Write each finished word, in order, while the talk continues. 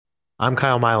I'm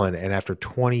Kyle Milan, and after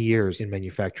 20 years in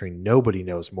manufacturing, nobody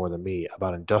knows more than me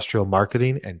about industrial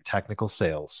marketing and technical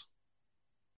sales.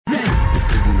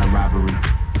 This isn't a robbery.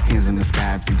 Hands in the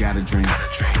sky if you got a dream.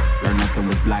 Learn nothing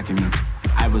was blocking me.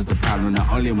 I was the problem, the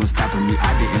only one stopping me.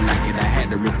 I didn't like it, I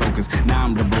had to refocus. Now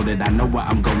I'm devoted, I know where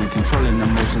I'm going. Controlling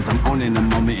emotions, I'm owning the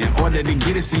moment. In order to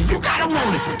get it, see, you gotta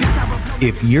want it.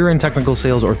 If you're in technical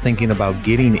sales or thinking about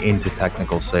getting into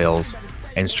technical sales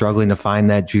and struggling to find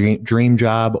that dream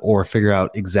job or figure out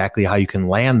exactly how you can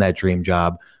land that dream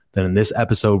job, then in this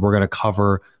episode, we're going to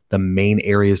cover the main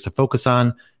areas to focus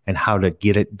on and how to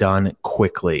get it done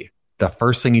quickly. The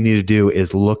first thing you need to do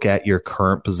is look at your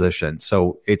current position.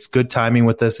 So it's good timing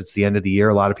with this. It's the end of the year.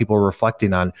 A lot of people are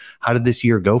reflecting on how did this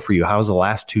year go for you? How's the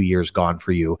last 2 years gone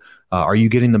for you? Are you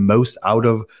getting the most out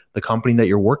of the company that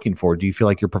you're working for? Do you feel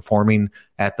like you're performing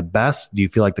at the best? Do you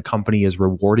feel like the company is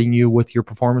rewarding you with your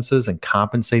performances and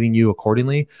compensating you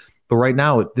accordingly? But right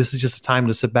now, this is just a time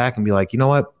to sit back and be like, you know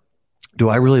what? Do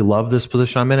I really love this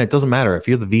position I'm in? It doesn't matter. If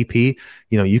you're the VP,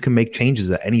 you can make changes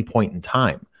at any point in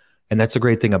time. And that's a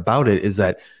great thing about it is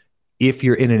that if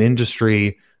you're in an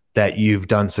industry that you've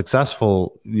been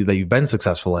successful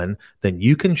in, then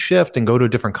you can shift and go to a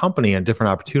different company and different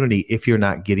opportunity if you're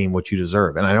not getting what you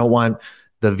deserve. And I don't want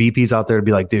the VPs out there to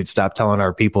be like, dude, stop telling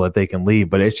our people that they can leave.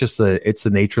 But it's just it's the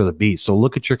nature of the beast. So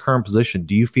look at your current position.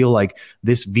 Do you feel like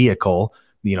this vehicle,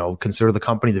 consider the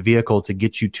company the vehicle to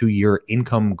get you to your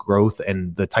income growth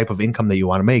and the type of income that you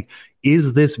want to make?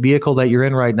 Is this vehicle that you're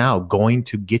in right now going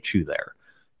to get you there?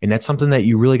 And that's something that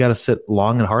you really got to sit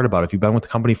long and hard about. If you've been with the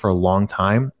company for a long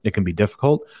time, it can be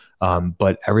difficult,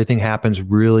 but everything happens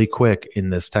really quick in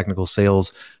this technical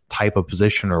sales type of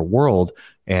position or world.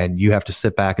 And you have to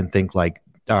sit back and think like,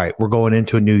 all right, we're going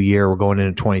into a new year. We're going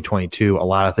into 2022. A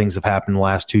lot of things have happened in the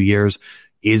last 2 years.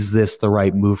 Is this the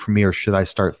right move for me? Or should I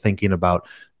start thinking about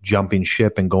jumping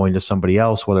ship and going to somebody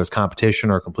else, whether it's competition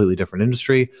or a completely different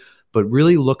industry? But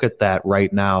really look at that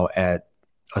right now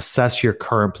assess your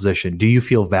current position. Do you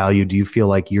feel valued? Do you feel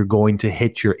like you're going to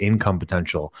hit your income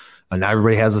potential? And not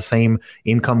everybody has the same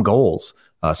income goals.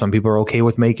 Some people are okay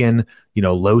with making,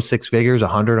 low six figures,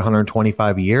 100,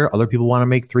 125 a year. Other people want to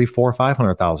make $300,000,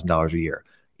 $400,000, $500,000 a year.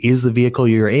 Is the vehicle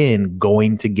you're in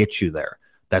going to get you there?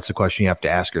 That's the question you have to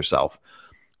ask yourself.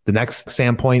 The next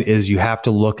standpoint is you have to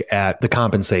look at the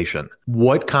compensation.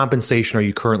 What compensation are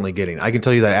you currently getting? I can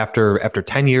tell you that after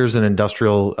 10 years in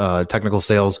industrial technical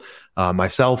sales,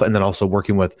 myself, and then also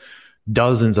working with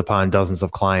dozens upon dozens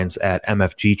of clients at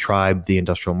MFG Tribe, the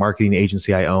industrial marketing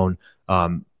agency I own,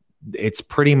 it's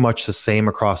pretty much the same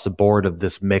across the board of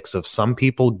this mix of some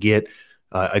people get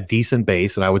a decent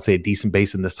base, and I would say a decent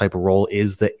base in this type of role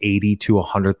is the 80 to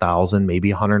 100,000,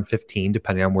 maybe 115,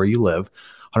 depending on where you live.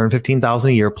 115,000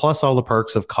 a year, plus all the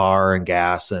perks of car and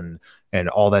gas and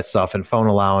all that stuff, and phone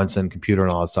allowance and computer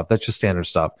and all that stuff. That's just standard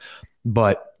stuff.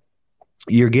 But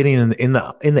you're getting in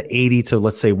the 80 to,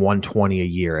 let's say, 120 a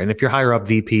year. And if you're higher up,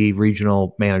 VP,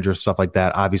 regional manager, stuff like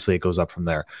that, obviously it goes up from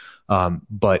there.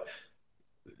 But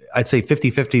I'd say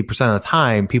 50% of the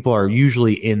time, people are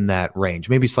usually in that range,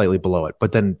 maybe slightly below it.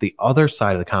 But then the other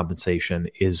side of the compensation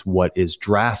is what is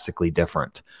drastically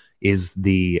different, is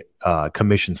the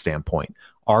commission standpoint.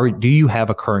 Do you have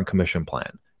a current commission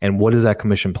plan? And what does that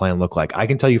commission plan look like? I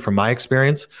can tell you from my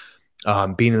experience,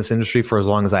 being in this industry for as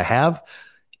long as I have,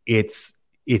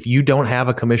 if you don't have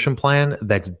a commission plan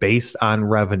that's based on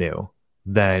revenue,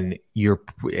 then your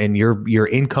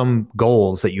income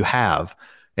goals that you have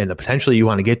and the potential you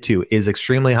want to get to is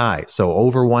extremely high. So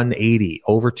over 180,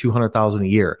 over 200,000 a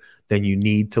year, then you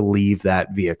need to leave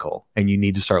that vehicle and you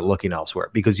need to start looking elsewhere,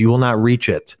 because you will not reach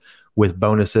it with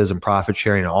bonuses and profit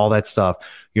sharing and all that stuff.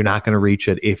 You're not going to reach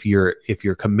it if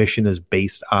your commission is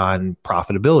based on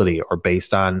profitability or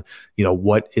based on,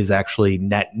 what is actually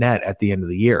net at the end of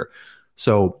the year.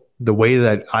 So the way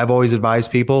that I've always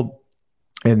advised people,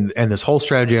 and this whole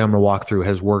strategy I'm going to walk through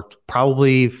has worked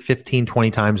probably 15,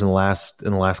 20 times in the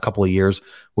last couple of years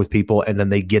with people. And then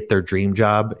they get their dream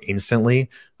job instantly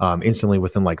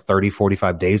within like 30,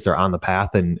 45 days, they're on the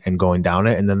path and going down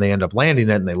it. And then they end up landing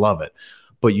it and they love it.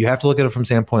 But you have to look at it from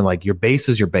standpoint, like your base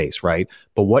is your base, right?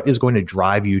 But what is going to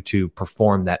drive you to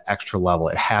perform that extra level?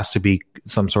 It has to be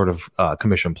some sort of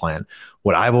commission plan.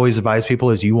 What I've always advised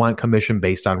people is you want commission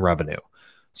based on revenue.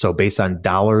 So based on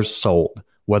dollars sold,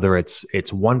 whether it's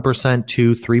 1%,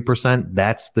 2, 3%,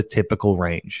 that's the typical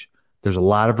range. There's a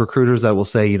lot of recruiters that will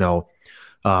say, the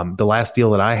last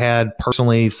deal that I had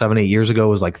personally 7-8 years ago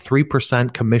was like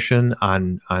 3% commission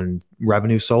on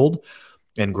revenue sold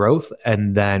and growth,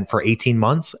 and then for 18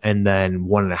 months, and then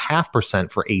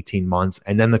 1.5% for 18 months,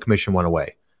 and then the commission went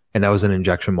away. And that was an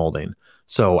injection molding.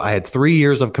 So I had 3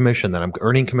 years of commission that I'm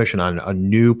earning commission on a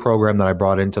new program that I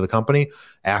brought into the company.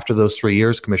 After those 3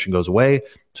 years, commission goes away.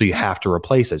 So you have to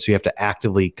replace it. So you have to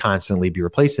actively, constantly be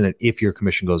replacing it if your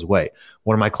commission goes away.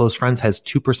 One of my close friends has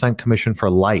 2% commission for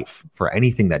life for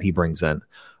anything that he brings in.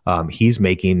 He's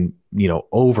making,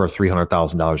 over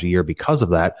 $300,000 a year because of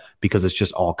that, because it's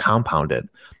just all compounded.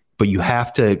 But you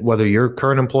have to, whether your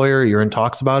current employer, you're in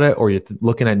talks about it, or you're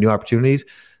looking at new opportunities,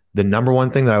 the number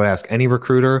one thing that I would ask any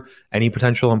recruiter, any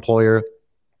potential employer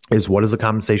is, what is the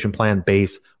compensation plan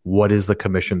base? What is the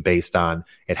commission based on?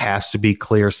 It has to be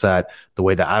clear set. The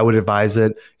way that I would advise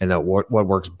it, and that what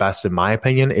works best in my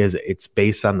opinion, is it's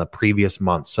based on the previous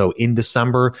month. So in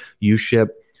December, you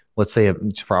ship, let's say,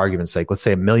 for argument's sake, let's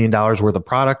say $1 million worth of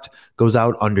product goes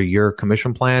out under your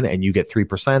commission plan and you get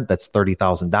 3%, that's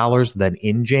 $30,000. Then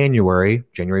in January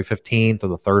 15th or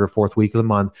the third or fourth week of the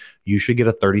month, you should get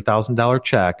a $30,000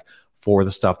 check for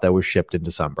the stuff that was shipped in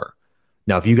December.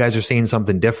 Now, if you guys are seeing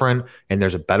something different and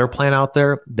there's a better plan out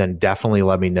there, then definitely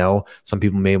let me know. Some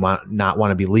people may not want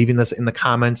to be leaving this in the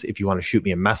comments. If you want to shoot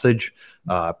me a message,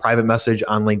 private message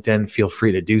on LinkedIn, feel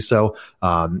free to do so,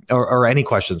 or any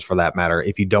questions for that matter.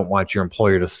 If you don't want your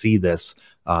employer to see this,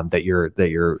 that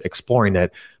you're exploring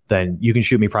it, then you can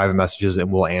shoot me private messages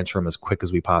and we'll answer them as quick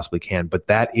as we possibly can. But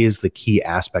that is the key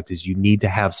aspect, is you need to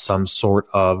have some sort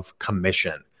of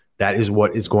commission. That is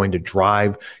what is going to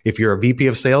drive. If you're a VP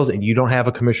of sales and you don't have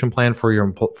a commission plan for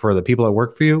the people that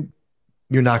work for you,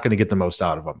 you're not going to get the most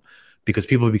out of them, because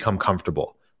people become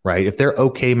comfortable, right? If they're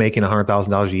okay making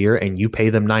 $100,000 a year and you pay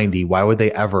them 90, why would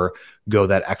they ever go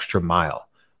that extra mile?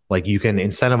 Like, you can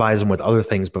incentivize them with other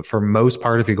things, but for most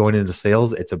part, if you're going into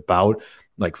sales, it's about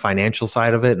like financial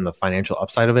side of it, and the financial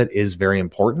upside of it is very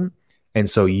important. And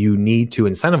so you need to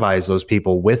incentivize those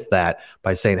people with that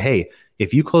by saying, hey,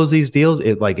 if you close these deals,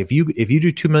 if you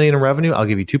do $2 million in revenue, I'll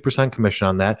give you 2% commission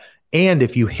on that. And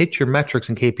if you hit your metrics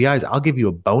and KPIs, I'll give you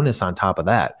a bonus on top of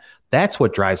that. That's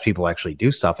what drives people to actually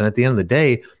do stuff. And at the end of the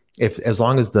day, as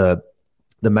long as the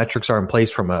metrics are in place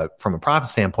from a profit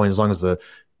standpoint, as long as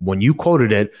when you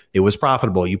quoted it, it was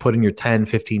profitable, you put in your 10,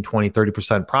 15, 20,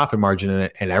 30% profit margin in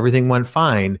it, and everything went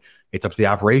fine, it's up to the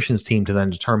operations team to then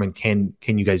determine, can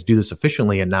you guys do this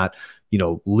efficiently and not,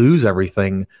 lose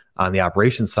everything on the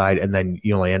operations side, and then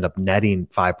you only end up netting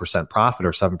 5% profit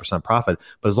or 7% profit.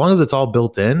 But as long as it's all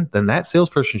built in, then that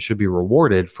salesperson should be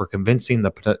rewarded for convincing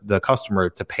the customer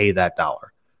to pay that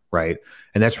dollar, right?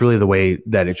 And that's really the way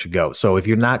that it should go. So if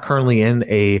you're not currently in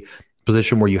a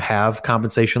position where you have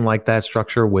compensation like that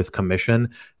structure with commission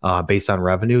based on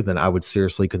revenue, then I would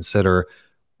seriously consider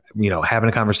having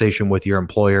a conversation with your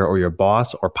employer or your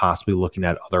boss, or possibly looking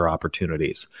at other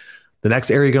opportunities. The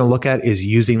next area you're going to look at is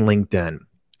using LinkedIn.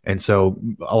 And so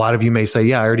a lot of you may say,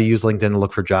 yeah, I already use LinkedIn to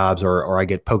look for jobs, or I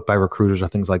get poked by recruiters or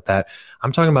things like that.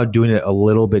 I'm talking about doing it a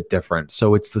little bit different.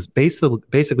 So it's this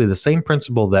basically the same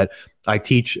principle that I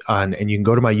teach on, and you can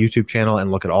go to my YouTube channel and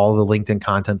look at all the LinkedIn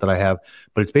content that I have.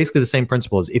 But it's basically the same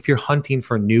principle. As if you're hunting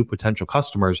for new potential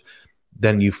customers,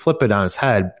 then you flip it on its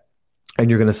head. And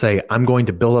you're going to say, I'm going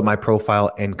to build up my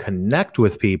profile and connect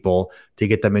with people to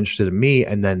get them interested in me.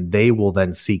 And then they will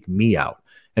then seek me out.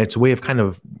 And it's a way of kind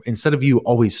of, instead of you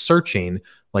always searching,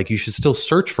 like, you should still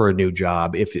search for a new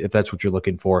job if that's what you're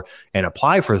looking for, and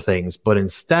apply for things. But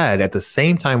instead, at the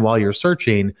same time, while you're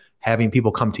searching, having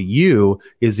people come to you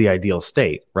is the ideal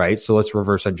state, right? So let's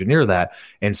reverse engineer that.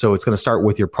 And so it's going to start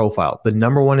with your profile. The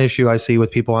number one issue I see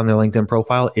with people on their LinkedIn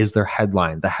profile is their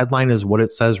headline. The headline is what it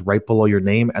says right below your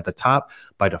name at the top.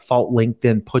 By default,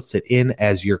 LinkedIn puts it in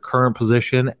as your current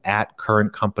position at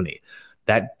current company.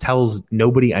 That tells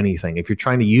nobody anything. If you're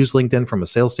trying to use LinkedIn from a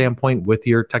sales standpoint with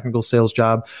your technical sales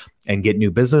job and get new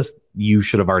business, you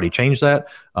should have already changed that.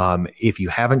 If you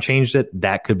haven't changed it,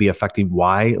 that could be affecting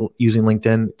why using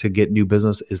LinkedIn to get new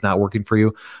business is not working for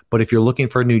you. But if you're looking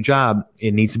for a new job,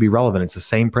 it needs to be relevant. It's the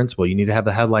same principle. You need to have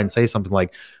the headline say something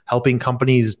like, helping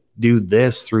companies do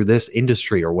this through this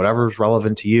industry, or whatever is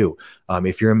relevant to you.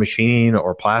 If you're in machining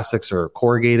or plastics or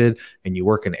corrugated and you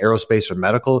work in aerospace or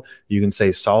medical, you can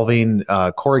say solving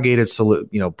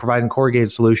providing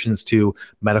corrugated solutions to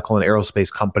medical and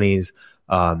aerospace companies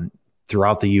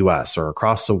throughout the US or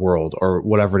across the world, or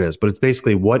whatever it is. But it's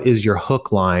basically, what is your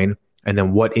hook line, and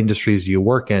then what industries do you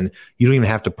work in? You don't even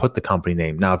have to put the company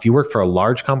name. Now, if you work for a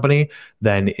large company,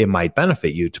 then it might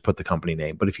benefit you to put the company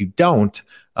name. But if you don't,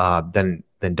 then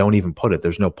don't even put it.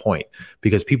 There's no point,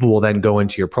 because people will then go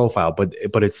into your profile. But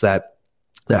it's that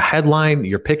the headline,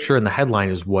 your picture and the headline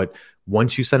is what,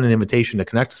 once you send an invitation to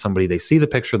connect to somebody, they see the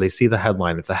picture, they see the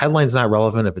headline. If the headline's not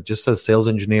relevant, if it just says sales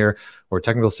engineer or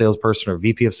technical salesperson or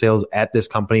VP of sales at this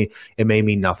company, it may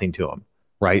mean nothing to them.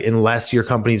 right? Unless your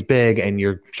company's big and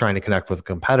you're trying to connect with a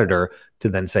competitor to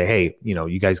then say, hey,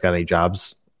 you guys got any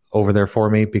jobs over there for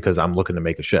me because I'm looking to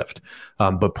make a shift.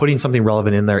 But putting something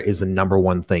relevant in there is the number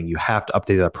one thing. You have to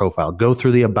update that profile. Go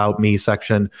through the About Me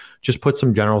section. Just put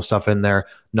some general stuff in there,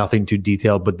 nothing too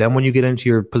detailed. But then when you get into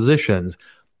your positions,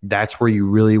 that's where you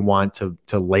really want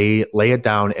to lay it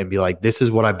down and be like, this is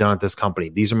what I've done at this company.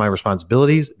 These are my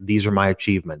responsibilities. These are my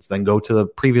achievements. Then go to the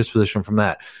previous position from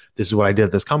that. This is what I did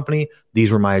at this company.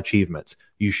 These were my achievements.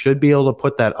 You should be able to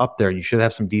put that up there. You should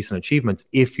have some decent achievements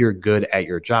if you're good at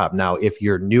your job. Now, if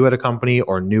you're new at a company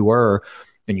or newer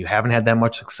and you haven't had that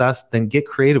much success, then get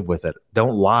creative with it.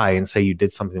 Don't lie and say you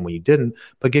did something when you didn't,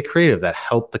 but get creative that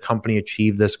helped the company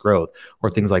achieve this growth or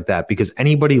things like that. Because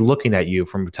anybody looking at you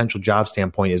from a potential job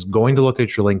standpoint is going to look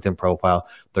at your LinkedIn profile.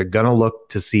 They're going to look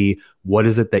to see what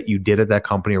is it that you did at that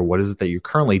company or what is it that you're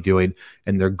currently doing.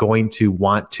 And they're going to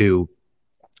want to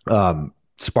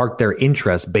spark their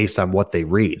interest based on what they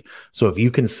read. So if you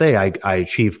can say, I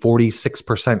achieved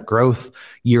 46% growth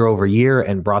year over year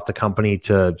and brought the company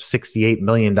to $68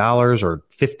 million or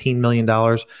 $15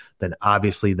 million, then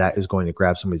obviously that is going to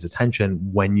grab somebody's attention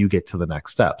when you get to the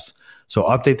next steps. So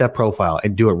update that profile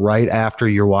and do it right after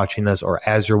you're watching this or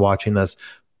as you're watching this.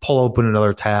 Pull open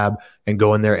another tab and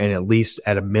go in there and at least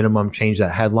at a minimum change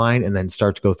that headline and then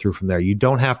start to go through from there. You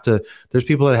don't have to, there's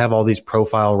people that have all these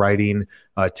profile writing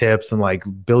tips and like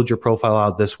build your profile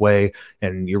out this way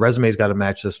and your resume's got to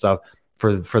match this stuff.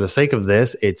 For the sake of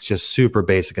this, it's just super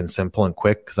basic and simple and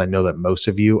quick because I know that most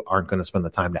of you aren't going to spend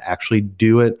the time to actually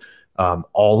do it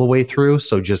all the way through.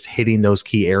 So just hitting those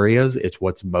key areas, it's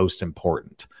what's most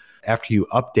important. After you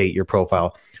update your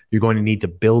profile, you're going to need to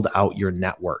build out your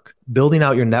network. Building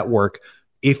out your network,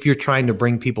 if you're trying to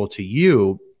bring people to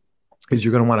you, is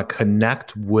you're going to want to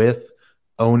connect with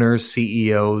owners,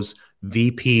 CEOs,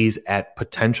 VPs at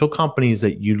potential companies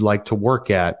that you'd like to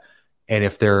work at. And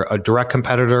if they're a direct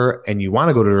competitor and you want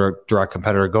to go to a direct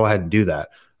competitor, go ahead and do that.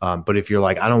 But if you're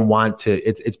like, I don't want to,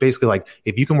 it's basically like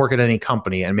if you can work at any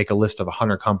company and make a list of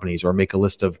 100 companies or make a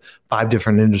list of 5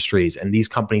 different industries and these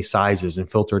company sizes and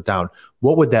filter it down,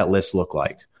 what would that list look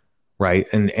like? Right.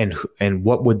 And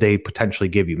what would they potentially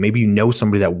give you? Maybe you know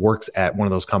somebody that works at one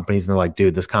of those companies and they're like,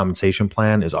 dude, this compensation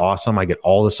plan is awesome. I get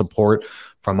all the support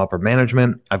from upper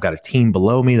management. I've got a team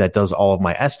below me that does all of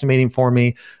my estimating for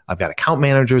me. I've got account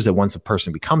managers that once a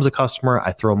person becomes a customer,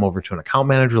 I throw them over to an account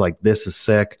manager. Like, this is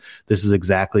sick. This is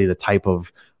exactly the type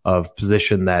of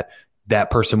position that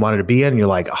person wanted to be in. You're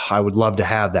like, oh, I would love to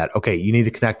have that. Okay. You need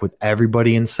to connect with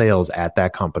everybody in sales at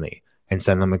that company and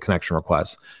send them a connection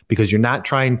request because you're not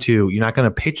going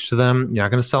to pitch to them. You're not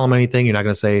going to sell them anything. You're not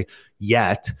going to say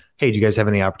yet, hey, do you guys have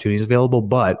any opportunities available?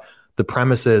 But the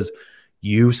premise is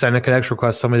you send a connection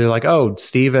request, somebody, they're like, oh,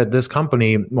 Steve at this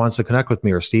company wants to connect with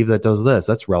me, or Steve that does this,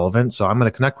 that's relevant. So I'm going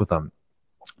to connect with them.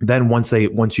 Then once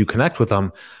you connect with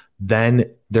them, then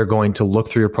they're going to look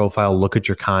through your profile, look at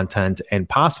your content, and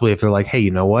possibly if they're like, hey, you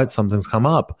know what, something's come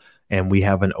up and we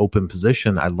have an open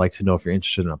position, I'd like to know if you're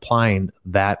interested in applying.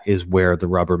 That is where the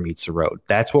rubber meets the road.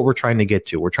 That's what we're trying to get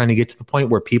to. We're trying to get to the point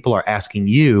where people are asking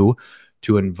you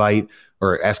to inviting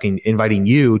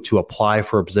you to apply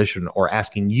for a position or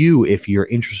asking you if you're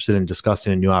interested in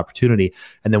discussing a new opportunity.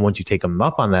 And then once you take them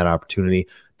up on that opportunity,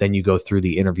 then you go through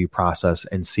the interview process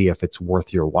and see if it's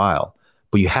worth your while.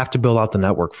 But you have to build out the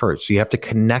network first. So you have to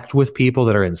connect with people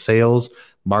that are in sales,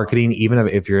 marketing, even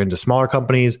if you're into smaller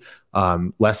companies,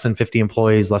 less than 50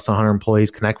 employees, less than 100 employees,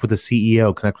 connect with the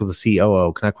CEO, connect with the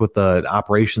COO, connect with the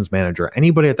operations manager,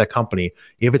 anybody at that company.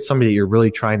 If it's somebody that you're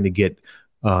really trying to get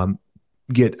an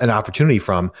opportunity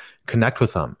from, connect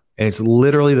with them. And it's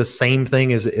literally the same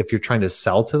thing as if you're trying to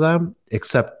sell to them,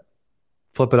 except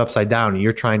flip it upside down. And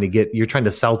you're trying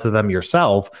to sell to them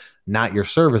yourself, not your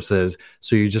services.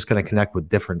 So you're just going to connect with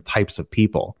different types of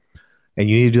people. And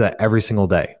you need to do that every single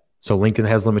day. So LinkedIn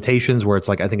has limitations where it's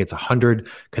like, I think it's 100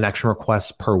 connection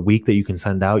requests per week that you can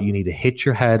send out. You need to hit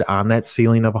your head on that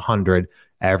ceiling of 100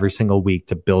 every single week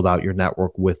to build out your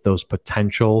network with those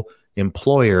potential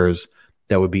employers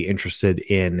that would be interested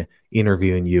in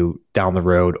interviewing you down the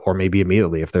road or maybe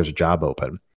immediately if there's a job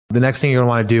open. The next thing you're going to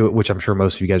want to do, which I'm sure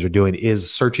most of you guys are doing, is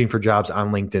searching for jobs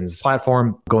on LinkedIn's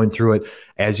platform, going through it.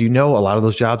 As you know, a lot of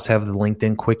those jobs have the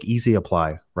LinkedIn quick, easy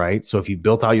apply, right? So if you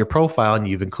built out your profile and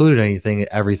you've included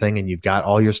everything, and you've got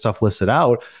all your stuff listed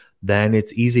out, then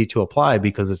it's easy to apply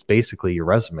because it's basically your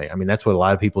resume. I mean, that's what a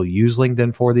lot of people use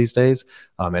LinkedIn for these days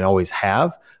and always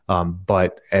have.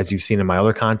 But as you've seen in my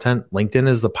other content, LinkedIn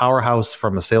is the powerhouse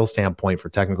from a sales standpoint for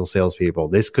technical salespeople.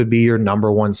 This could be your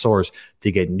number one source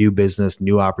to get new business,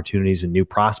 new opportunities, and new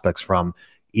prospects from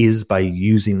is by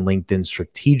using LinkedIn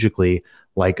strategically,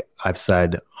 like I've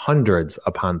said hundreds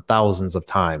upon thousands of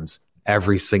times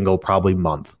every single probably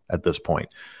month at this point.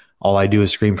 All I do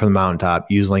is scream from the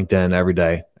mountaintop, use LinkedIn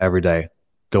every day.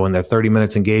 Go in there 30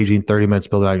 minutes engaging, 30 minutes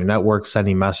building out your network,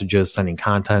 sending messages, sending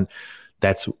content.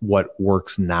 That's what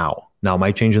works now. Now, it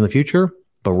might change in the future,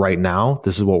 but right now,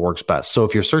 this is what works best. So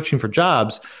if you're searching for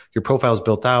jobs, your profile is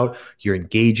built out, you're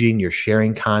engaging, you're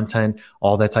sharing content,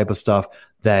 all that type of stuff,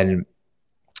 then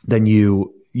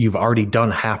you've already done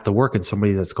half the work, and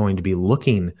somebody that's going to be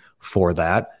looking for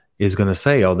that is going to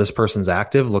say, oh, this person's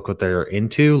active. Look what they're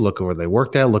into. Look at where they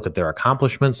worked at. Look at their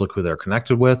accomplishments. Look who they're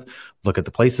connected with. Look at the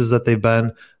places that they've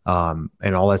been,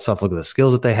 and all that stuff. Look at the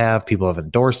skills that they have. People have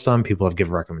endorsed them. People have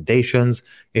given recommendations.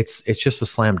 It's just a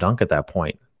slam dunk at that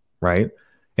point, right?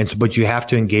 And so, but you have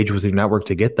to engage with your network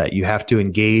to get that. You have to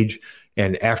engage,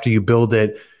 and after you build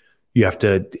it, you have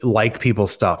to like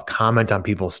people's stuff, comment on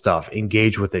people's stuff,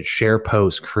 engage with it, share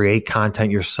posts, create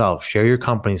content yourself, share your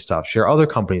company stuff, share other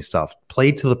company stuff,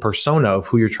 play to the persona of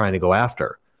who you're trying to go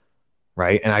after,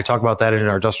 right? And I talk about that in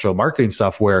our industrial marketing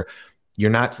stuff, where you're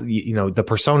not, the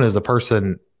persona is the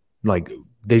person, like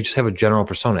they just have a general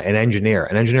persona. An engineer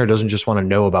doesn't just want to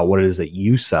know about what it is that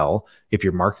you sell if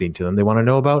you're marketing to them. They want to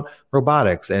know about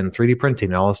robotics and 3D printing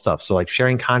and all this stuff. So like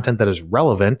sharing content that is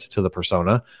relevant to the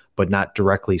persona, but not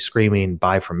directly screaming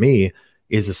buy from me,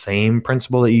 is the same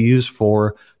principle that you use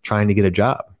for trying to get a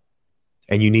job.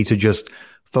 And you need to just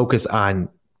focus on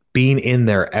being in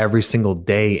there every single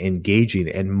day, engaging,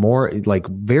 and more like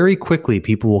very quickly,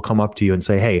 people will come up to you and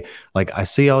say, hey, like I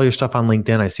see all your stuff on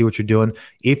LinkedIn. I see what you're doing.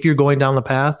 If you're going down the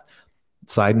path,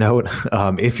 side note,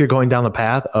 if you're going down the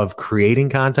path of creating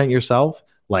content yourself,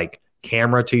 like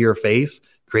camera to your face,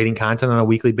 creating content on a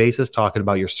weekly basis, talking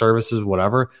about your services,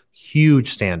 whatever,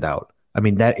 huge standout. I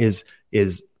mean, that is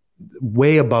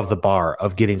way above the bar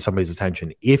of getting somebody's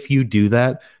attention. If you do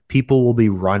that, people will be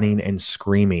running and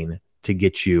screaming to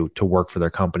get you to work for their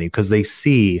company because they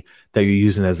see that you're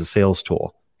using it as a sales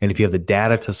tool. And if you have the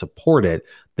data to support it,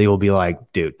 they will be like,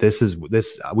 dude,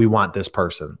 we want this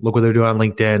person. Look what they're doing on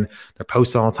LinkedIn. They're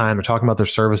posting all the time. They're talking about their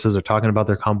services. They're talking about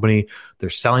their company.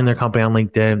 They're selling their company on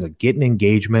LinkedIn. They're getting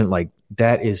engagement. Like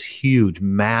that is huge,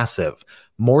 massive.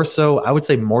 More so, I would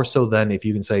say more so than if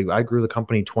you can say, I grew the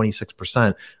company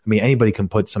 26%. I mean, anybody can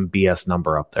put some BS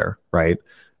number up there, right?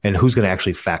 And who's going to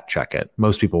actually fact check it?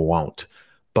 Most people won't.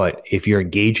 But if you're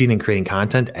engaging and creating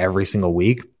content every single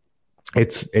week,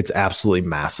 it's absolutely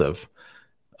massive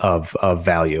of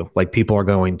value. Like people are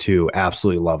going to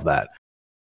absolutely love that.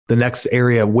 The next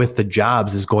area with the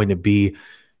jobs is going to be,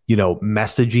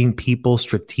 messaging people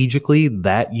strategically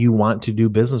that you want to do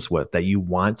business with, that you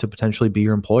want to potentially be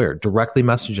your employer. Directly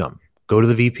message them. Go to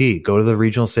the VP, go to the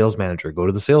regional sales manager, go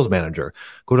to the sales manager,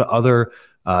 go to other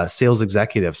sales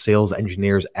executives, sales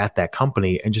engineers at that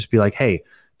company, and just be like, hey,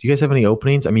 do you guys have any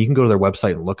openings? I mean, you can go to their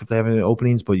website and look if they have any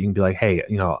openings, but you can be like, hey,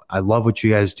 I love what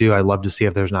you guys do. I'd love to see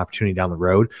if there's an opportunity down the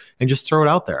road, and just throw it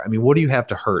out there. I mean, what do you have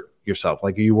to hurt yourself?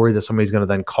 Like, are you worried that somebody's going to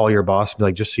then call your boss and be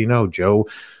like, just so you know, Joe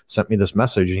sent me this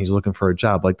message and he's looking for a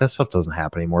job? Like that stuff doesn't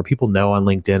happen anymore. People know on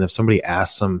LinkedIn, if somebody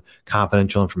asks some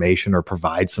confidential information or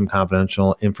provides some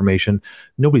confidential information,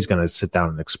 nobody's going to sit down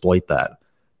and exploit that.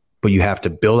 But you have to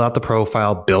build out the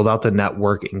profile, build out the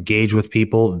network, engage with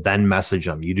people, then message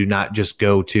them. You do not just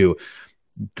go to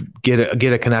get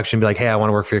a connection, be like, hey, I want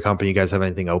to work for your company. You guys have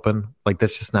anything open? Like,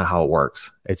 that's just not how it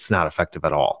works. It's not effective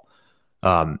at all.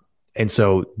 And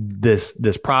so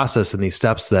this process and these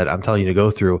steps that I'm telling you to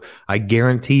go through, I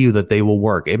guarantee you that they will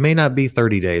work. It may not be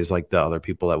 30 days like the other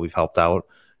people that we've helped out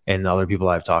and the other people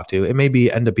I've talked to. It may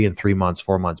end up being 3 months,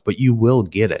 4 months, but you will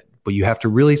get it. But you have to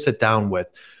really sit down with,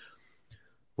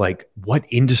 like, what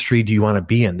industry do you want to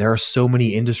be in? There are so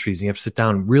many industries, and you have to sit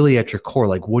down really at your core.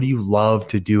 Like, what do you love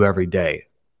to do every day,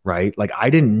 right? Like, I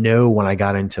didn't know when I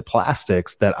got into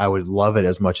plastics that I would love it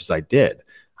as much as I did.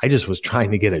 I just was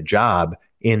trying to get a job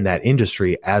in that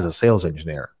industry as a sales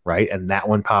engineer, right? And that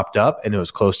one popped up and it was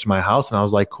close to my house. And I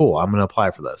was like, cool, I'm going to apply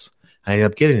for this. I ended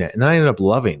up getting it. And then I ended up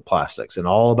loving plastics and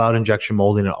all about injection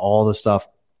molding and all the stuff,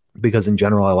 because in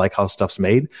general, I like how stuff's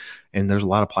made. And there's a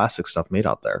lot of plastic stuff made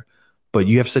out there. But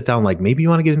you have to sit down, like, maybe you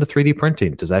want to get into 3D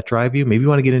printing. Does that drive you? Maybe you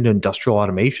want to get into industrial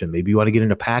automation. Maybe you want to get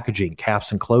into packaging,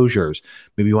 caps and closures.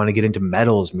 Maybe you want to get into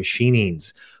metals,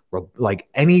 machinings, like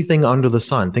anything under the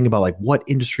sun. Think about, like, what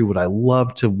industry would I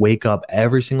love to wake up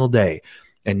every single day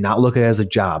and not look at it as a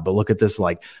job, but look at this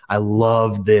like, I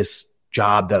love this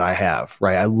job that I have,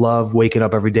 right? I love waking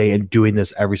up every day and doing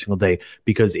this every single day,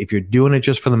 because if you're doing it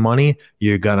just for the money,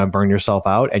 you're going to burn yourself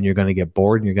out and you're going to get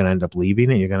bored and you're going to end up leaving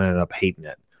and you're going to end up hating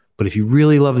it. But if you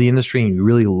really love the industry and you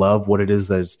really love what it is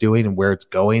that it's doing and where it's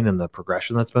going and the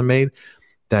progression that's been made,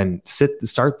 then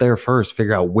start there first.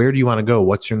 Figure out where do you want to go?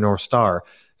 What's your North Star?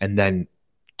 And then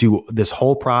do this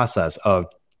whole process of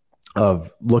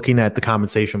looking at the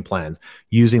compensation plans,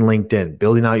 using LinkedIn,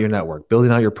 building out your network,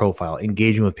 building out your profile,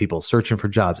 engaging with people, searching for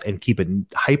jobs, and keep it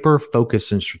hyper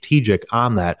focused and strategic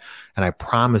on that. And I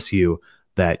promise you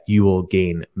that you will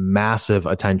gain massive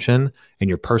attention and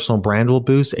your personal brand will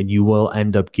boost and you will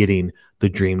end up getting the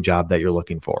dream job that you're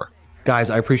looking for. Guys,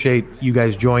 I appreciate you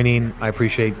guys joining. I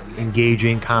appreciate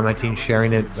engaging, commenting,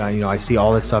 sharing it. I see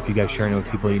all that stuff you guys sharing it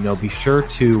with people you know. Be sure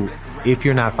to, if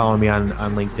you're not following me on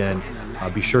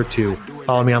LinkedIn, be sure to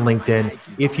follow me on LinkedIn.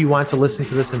 If you want to listen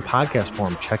to this in podcast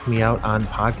form, check me out on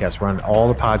podcasts. We're on all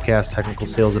the podcasts, Technical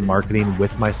Sales and Marketing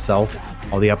with myself.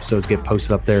 All the episodes get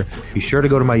posted up there. Be sure to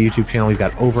go to my YouTube channel. We've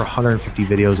got over 150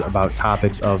 videos about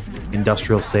topics of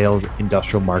industrial sales,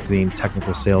 industrial marketing,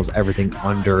 technical sales, everything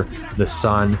under the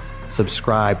sun.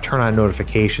 Subscribe, turn on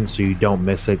notifications so you don't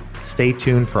miss it. Stay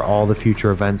tuned for all the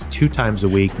future events 2 times a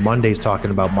week. Mondays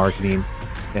talking about marketing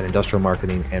and industrial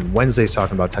marketing, and Wednesdays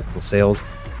talking about technical sales.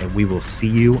 And we will see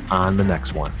you on the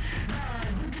next one.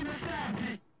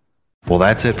 Well,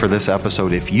 that's it for this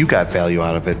episode. If you got value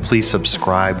out of it, please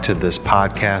subscribe to this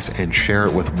podcast and share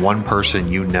it with one person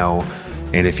you know.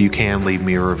 And if you can, leave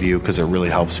me a review because it really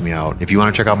helps me out. If you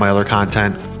want to check out my other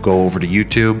content, go over to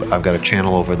YouTube. I've got a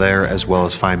channel over there, as well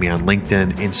as find me on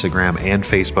LinkedIn, Instagram, and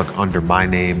Facebook under my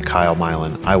name, Kyle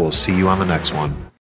Milan. I will see you on the next one.